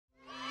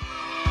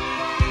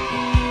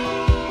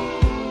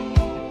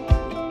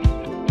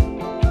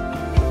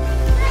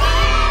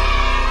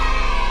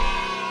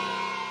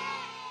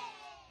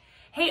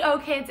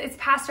kids, it's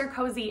Pastor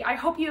Cozy. I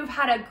hope you have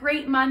had a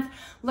great month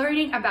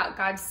learning about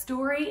God's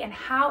story and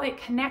how it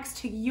connects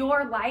to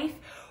your life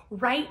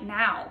right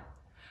now.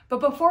 But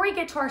before we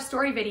get to our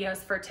story videos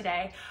for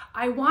today,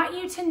 I want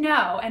you to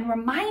know and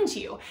remind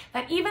you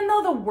that even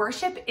though the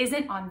worship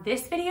isn't on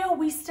this video,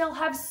 we still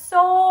have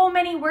so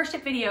many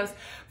worship videos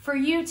for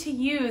you to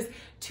use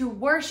to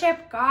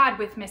worship God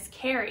with Miss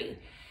Carrie.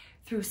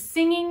 Through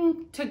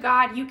singing to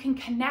God, you can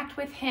connect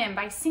with Him.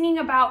 By singing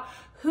about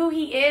who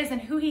He is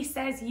and who He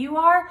says you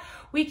are,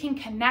 we can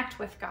connect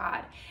with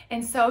God.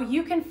 And so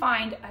you can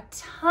find a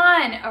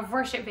ton of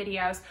worship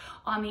videos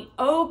on the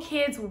O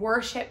Kids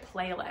Worship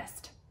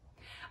playlist.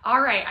 All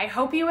right, I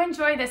hope you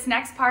enjoy this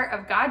next part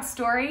of God's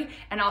story,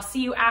 and I'll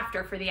see you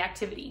after for the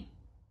activity.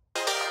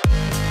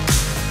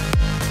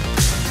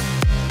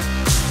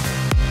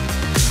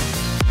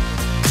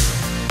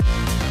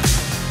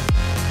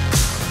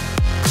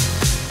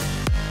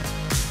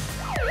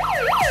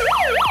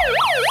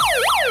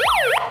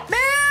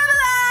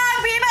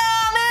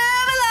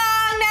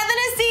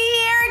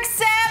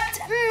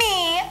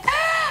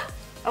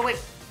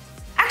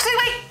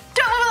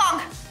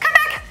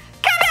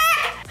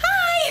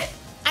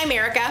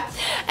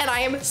 And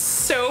I am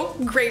so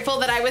grateful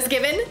that I was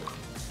given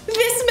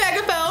this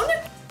megaphone.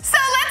 So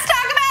let's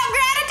talk about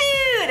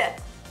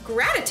gratitude.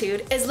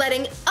 Gratitude is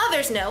letting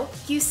others know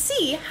you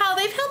see how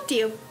they've helped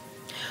you.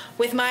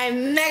 With my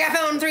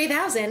Megaphone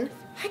 3000,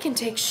 I can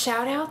take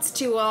shout outs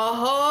to a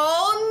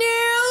whole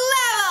new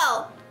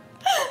level.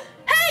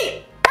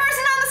 Hey,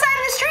 person on the side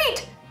of the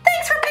street,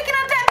 thanks for picking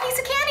up that piece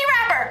of candy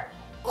wrapper.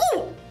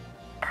 Ooh,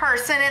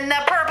 person in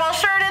the purple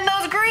shirt and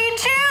those green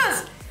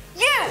shoes,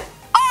 you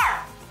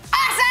are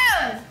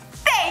awesome!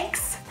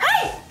 Thanks!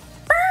 Hey!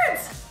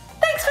 Birds!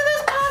 Thanks for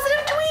those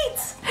positive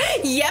tweets!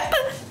 Yep,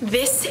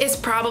 this is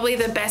probably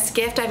the best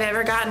gift I've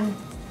ever gotten.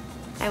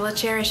 I will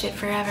cherish it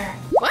forever.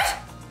 What?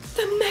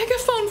 The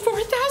Megaphone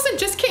 4000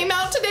 just came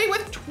out today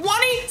with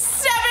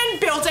 27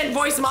 built-in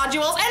voice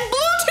modules and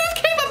Bluetooth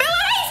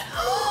capabilities!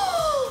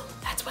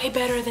 That's way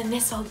better than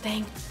this old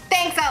thing.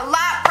 Thanks a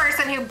lot,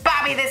 person who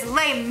bought me this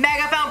lame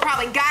megaphone.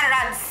 Probably got it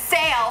on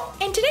sale.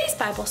 In today's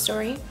Bible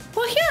story,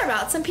 we'll hear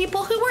about some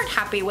people who weren't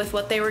happy with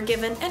what they were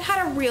given and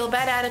had a real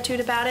bad attitude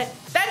about it.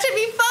 That should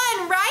be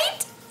fun, right?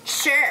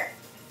 Sure.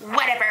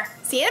 Whatever.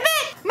 See you in a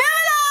bit. Move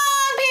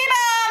along,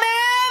 people.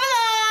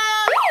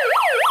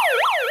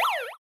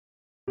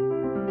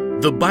 Move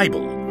along. The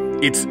Bible.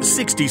 It's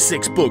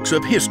 66 books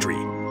of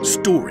history,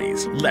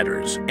 stories,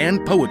 letters,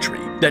 and poetry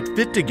that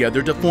fit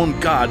together to form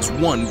God's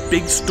one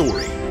big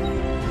story.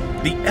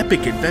 The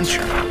epic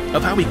adventure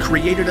of how He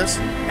created us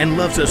and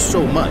loves us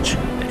so much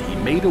that He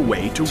made a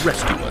way to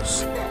rescue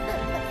us.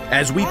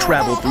 As we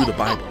travel through the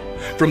Bible,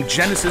 from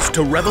Genesis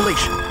to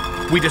Revelation,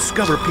 we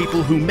discover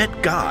people who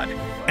met God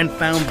and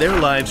found their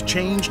lives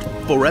changed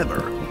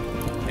forever.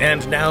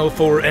 And now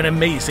for an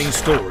amazing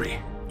story,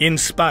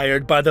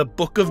 inspired by the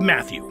book of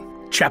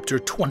Matthew, chapter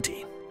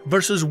 20,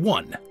 verses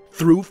 1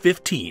 through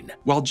 15.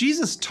 While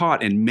Jesus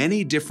taught in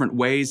many different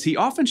ways, He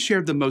often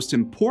shared the most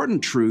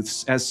important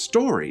truths as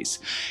stories.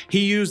 He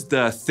used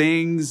the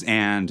things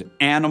and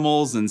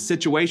animals and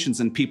situations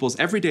in people's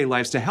everyday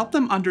lives to help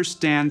them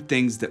understand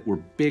things that were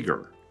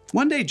bigger.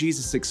 One day,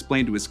 Jesus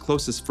explained to His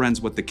closest friends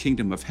what the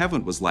kingdom of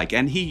heaven was like,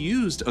 and He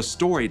used a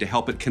story to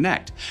help it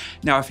connect.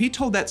 Now, if He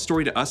told that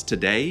story to us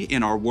today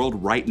in our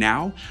world right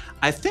now,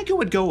 I think it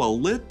would go a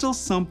little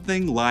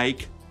something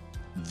like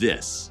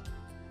this.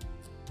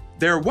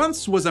 There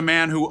once was a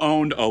man who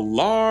owned a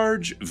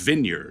large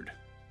vineyard.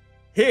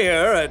 Here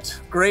at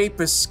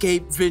Grape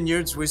Escape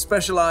Vineyards, we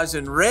specialize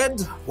in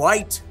red,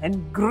 white,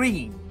 and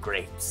green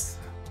grapes.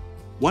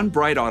 One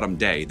bright autumn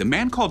day, the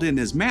man called in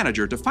his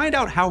manager to find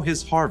out how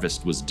his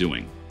harvest was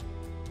doing.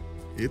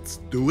 It's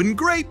doing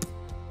great.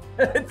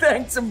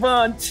 Thanks a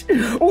bunch.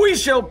 We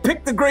shall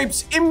pick the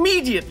grapes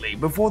immediately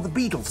before the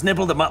beetles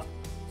nibble them up.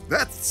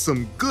 That's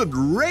some good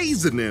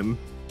raisin.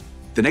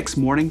 The next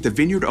morning, the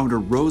vineyard owner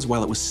rose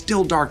while it was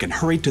still dark and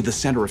hurried to the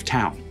center of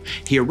town.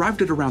 He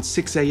arrived at around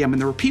 6 a.m.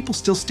 and there were people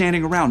still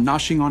standing around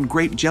noshing on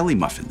grape jelly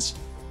muffins.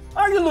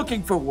 Are you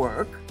looking for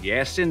work?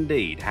 Yes,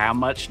 indeed. How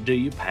much do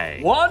you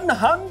pay?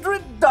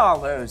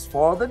 $100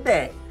 for the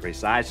day.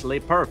 Precisely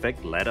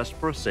perfect. Let us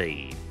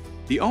proceed.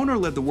 The owner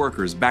led the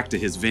workers back to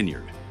his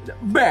vineyard.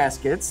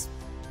 Baskets,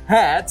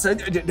 hats,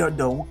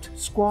 don't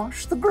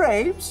squash the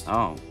grapes.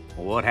 Oh,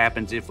 well, what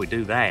happens if we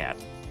do that?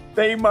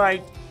 They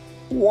might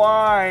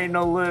whine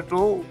a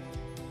little.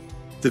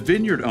 The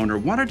vineyard owner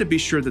wanted to be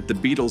sure that the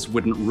beetles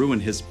wouldn't ruin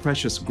his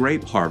precious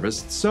grape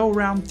harvest, so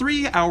around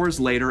 3 hours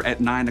later at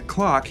 9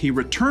 o'clock, he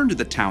returned to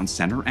the town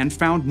center and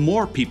found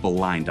more people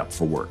lined up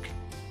for work.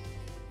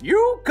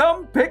 You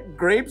come pick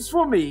grapes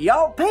for me.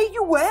 I'll pay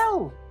you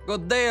well.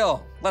 Good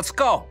deal. Let's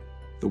go.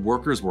 The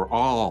workers were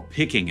all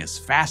picking as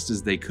fast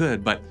as they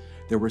could, but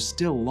there were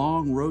still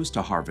long rows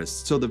to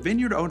harvest, so the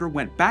vineyard owner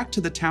went back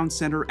to the town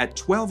center at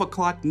 12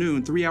 o'clock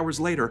noon 3 hours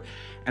later,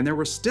 and there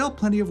were still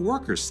plenty of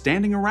workers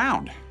standing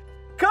around.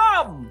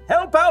 Come,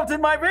 help out in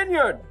my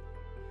vineyard.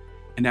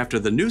 And after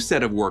the new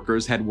set of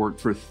workers had worked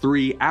for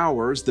 3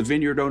 hours, the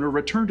vineyard owner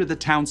returned to the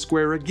town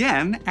square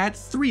again at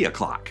 3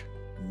 o'clock.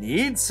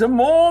 Need some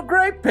more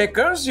grape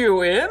pickers,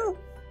 you in?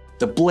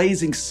 The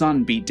blazing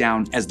sun beat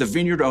down as the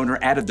vineyard owner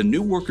added the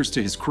new workers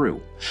to his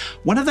crew.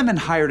 One of the men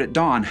hired at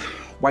dawn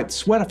wiped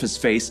sweat off his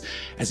face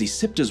as he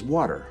sipped his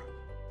water.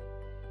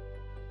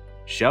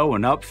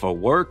 Showing up for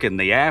work in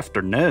the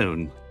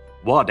afternoon.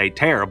 What a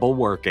terrible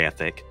work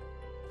ethic.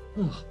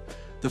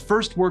 The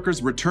first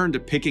workers returned to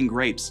picking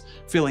grapes,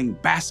 filling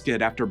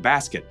basket after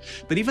basket.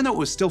 But even though it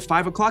was still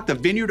 5 o'clock, the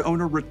vineyard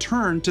owner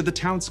returned to the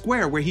town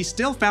square where he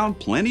still found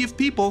plenty of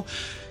people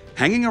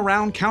hanging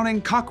around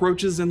counting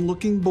cockroaches and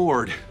looking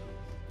bored.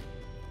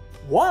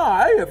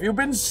 Why have you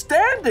been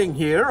standing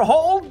here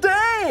all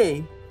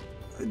day?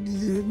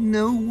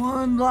 No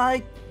one,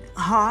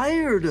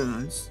 hired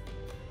us.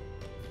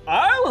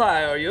 I'll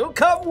hire you.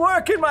 Come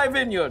work in my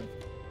vineyard.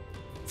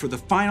 For the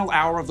final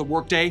hour of the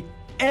workday,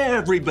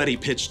 everybody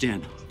pitched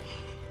in.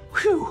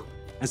 Whew!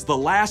 As the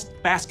last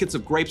baskets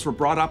of grapes were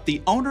brought up,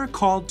 the owner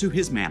called to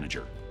his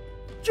manager.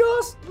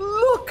 Just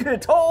look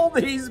at all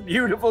these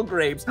beautiful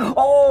grapes,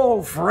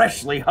 all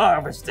freshly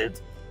harvested.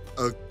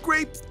 A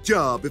great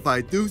job, if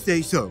I do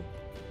say so.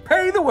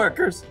 Pay the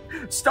workers.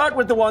 Start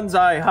with the ones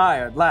I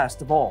hired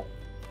last of all.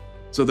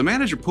 So the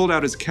manager pulled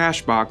out his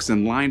cash box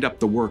and lined up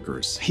the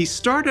workers. He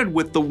started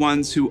with the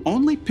ones who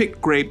only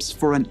picked grapes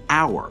for an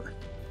hour.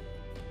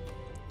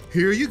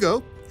 Here you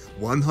go.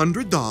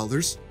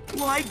 $100.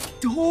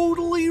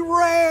 Totally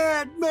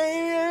rad,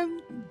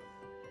 man.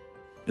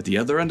 At the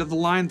other end of the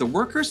line, the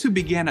workers who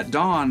began at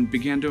dawn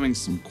began doing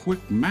some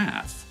quick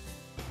math.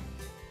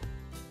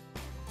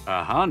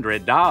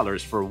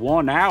 $100 for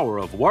 1 hour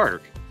of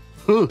work?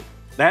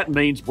 That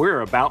means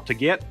we're about to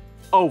get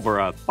over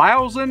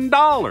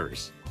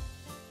 $1,000.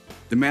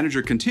 The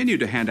manager continued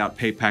to hand out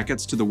pay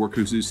packets to the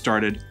workers who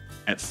started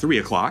at 3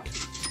 o'clock.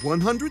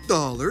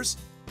 $100.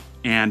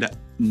 And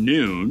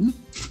noon.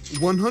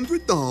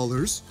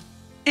 $100.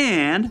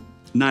 And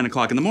 9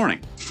 o'clock in the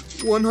morning.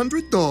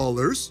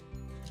 $100.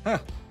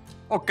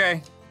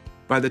 Okay.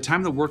 By the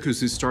time the workers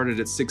who started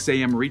at 6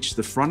 a.m. reached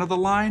the front of the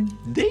line,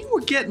 they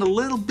were getting a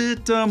little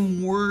bit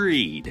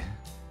worried.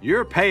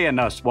 You're paying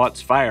us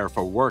what's fair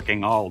for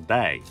working all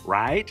day,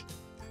 right?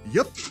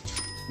 Yep.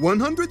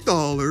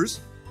 $100.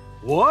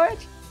 What?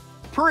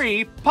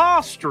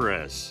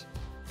 Preposterous.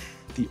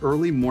 The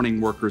early morning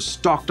workers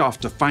stalked off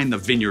to find the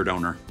vineyard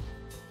owner.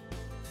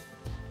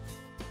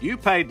 You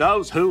paid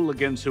those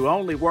hooligans who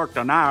only worked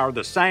an hour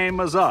the same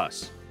as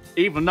us,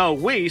 even though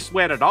we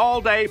sweated all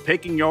day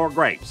picking your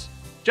grapes.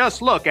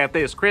 Just look at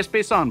this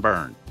crispy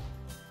sunburn.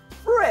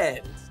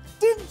 Friends,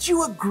 didn't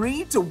you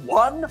agree to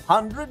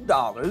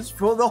 $100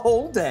 for the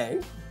whole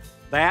day?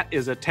 That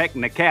is a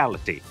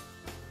technicality.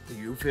 Do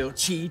you feel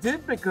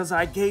cheated because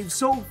I gave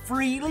so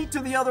freely to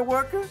the other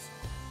workers?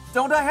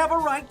 Don't I have a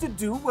right to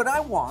do what I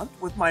want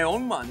with my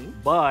own money?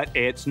 But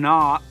it's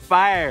not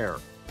fair.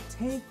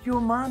 Take your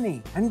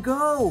money and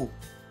go.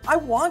 I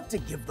want to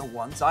give the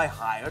ones I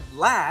hired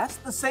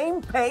last the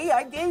same pay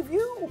I gave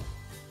you.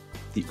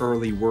 The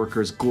early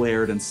workers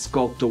glared and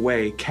skulked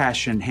away,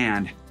 cash in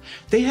hand.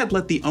 They had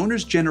let the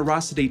owner's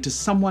generosity to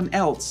someone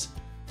else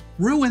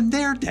ruin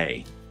their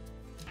day.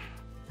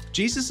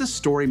 Jesus'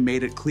 story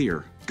made it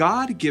clear.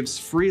 God gives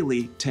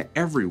freely to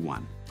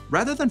everyone.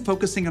 Rather than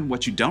focusing on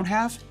what you don't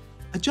have,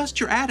 adjust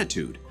your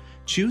attitude.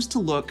 Choose to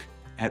look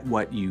at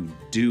what you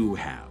do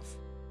have.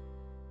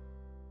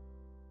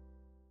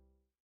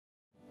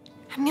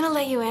 I'm gonna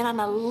let you in on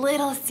a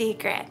little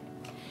secret.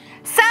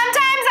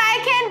 Sometimes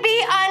I can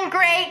be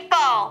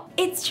ungrateful.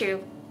 It's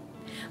true.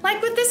 Like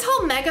with this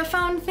whole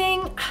megaphone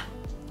thing,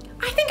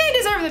 I think I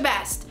deserve the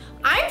best.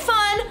 I'm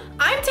fun,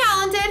 I'm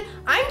talented,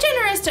 I'm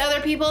generous to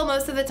other people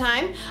most of the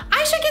time.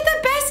 I should get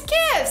the best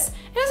gifts.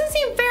 It doesn't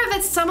seem fair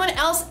that someone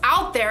else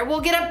out there will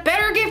get a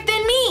better gift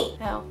than me.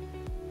 No.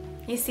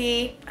 You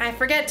see, I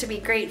forget to be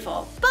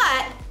grateful.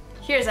 But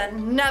here's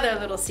another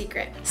little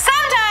secret.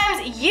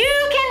 Sometimes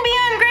you can be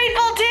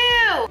ungrateful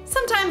too.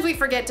 Sometimes we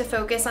forget to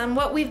focus on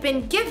what we've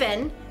been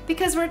given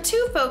because we're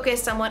too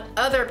focused on what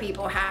other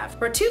people have.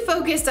 We're too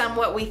focused on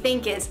what we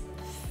think is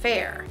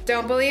fair.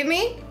 Don't believe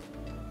me?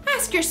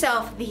 Ask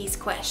yourself these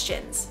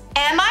questions.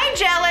 Am I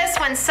jealous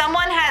when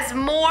someone has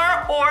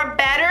more or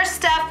better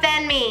stuff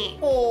than me?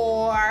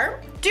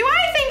 Or do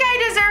I think I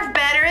deserve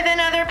better than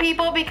other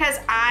people because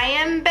I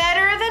am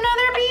better than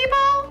other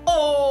people?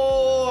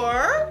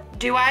 Or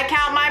do I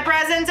count my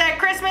presents at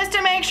Christmas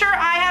to make sure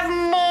I have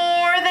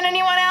more than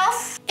anyone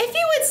else? If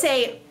you would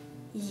say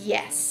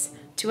yes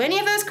to any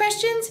of those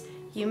questions,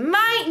 you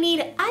might need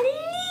a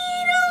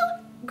little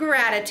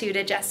gratitude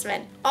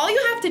adjustment. All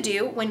you have to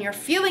do when you're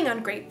feeling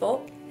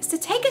ungrateful is to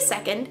take a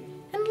second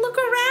and look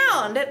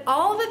around at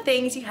all the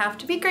things you have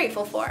to be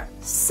grateful for.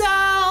 So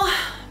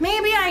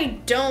maybe I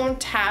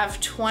don't have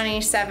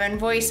 27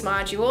 voice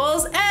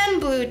modules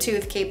and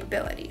Bluetooth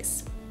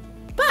capabilities,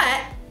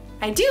 but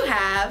I do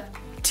have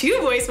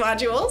 2 voice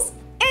modules.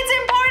 It's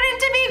important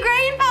to be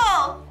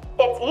grateful.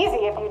 It's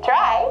easy if you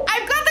try.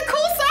 I've got the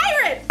cool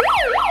siren.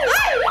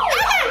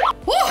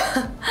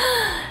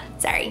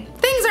 Sorry.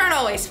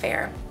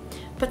 fair.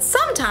 But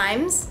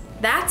sometimes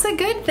that's a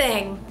good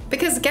thing.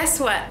 Because guess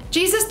what?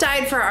 Jesus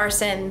died for our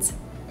sins.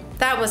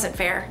 That wasn't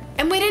fair.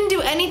 And we didn't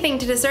do anything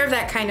to deserve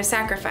that kind of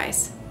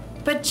sacrifice.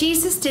 But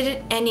Jesus did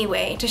it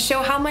anyway to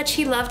show how much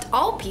he loved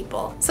all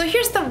people. So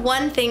here's the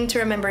one thing to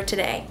remember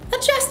today.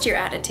 Adjust your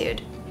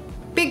attitude.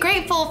 Be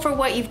grateful for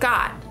what you've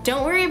got.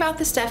 Don't worry about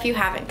the stuff you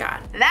haven't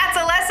got. That's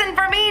a lesson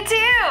for me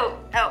too.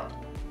 Oh,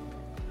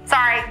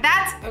 sorry,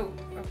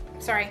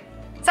 sorry,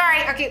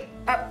 okay.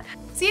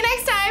 See you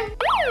next time.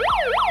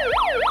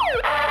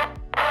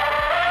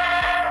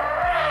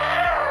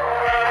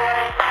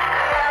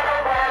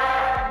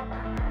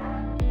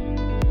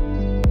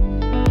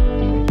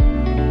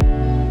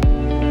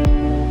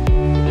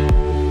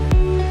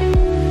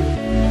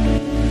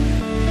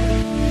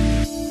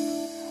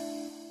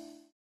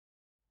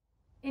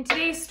 In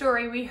today's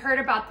story, we heard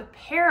about the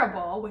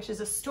parable, which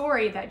is a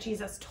story that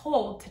Jesus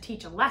told to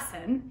teach a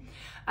lesson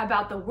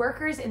about the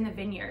workers in the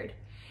vineyard.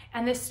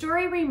 And this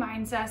story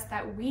reminds us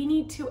that we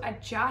need to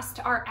adjust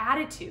our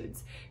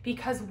attitudes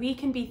because we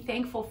can be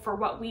thankful for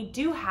what we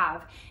do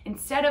have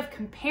instead of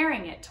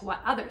comparing it to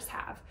what others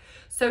have.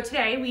 So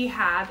today we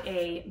have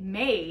a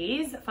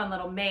maze, a fun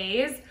little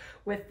maze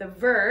with the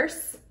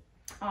verse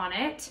on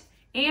it.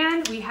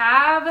 And we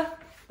have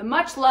the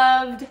much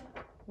loved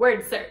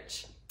word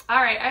search.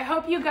 All right, I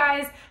hope you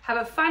guys have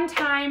a fun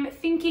time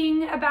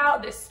thinking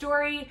about this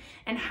story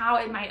and how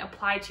it might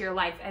apply to your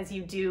life as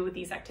you do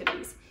these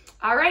activities.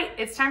 All right,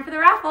 it's time for the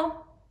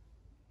raffle.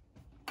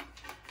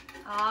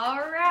 All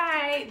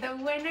right, the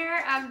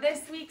winner of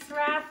this week's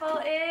raffle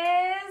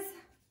is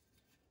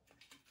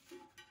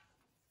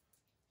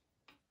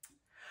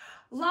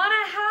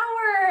Lana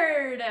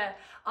Howard.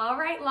 All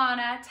right,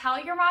 Lana,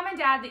 tell your mom and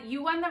dad that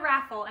you won the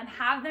raffle and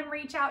have them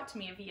reach out to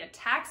me via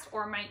text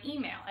or my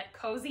email at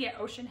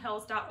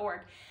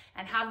cozy@oceanhills.org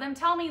and have them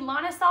tell me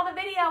Lana saw the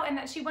video and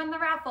that she won the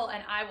raffle,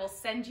 and I will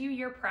send you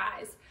your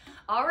prize.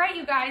 All right,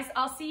 you guys,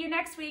 I'll see you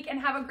next week and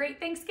have a great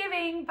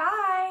Thanksgiving.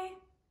 Bye.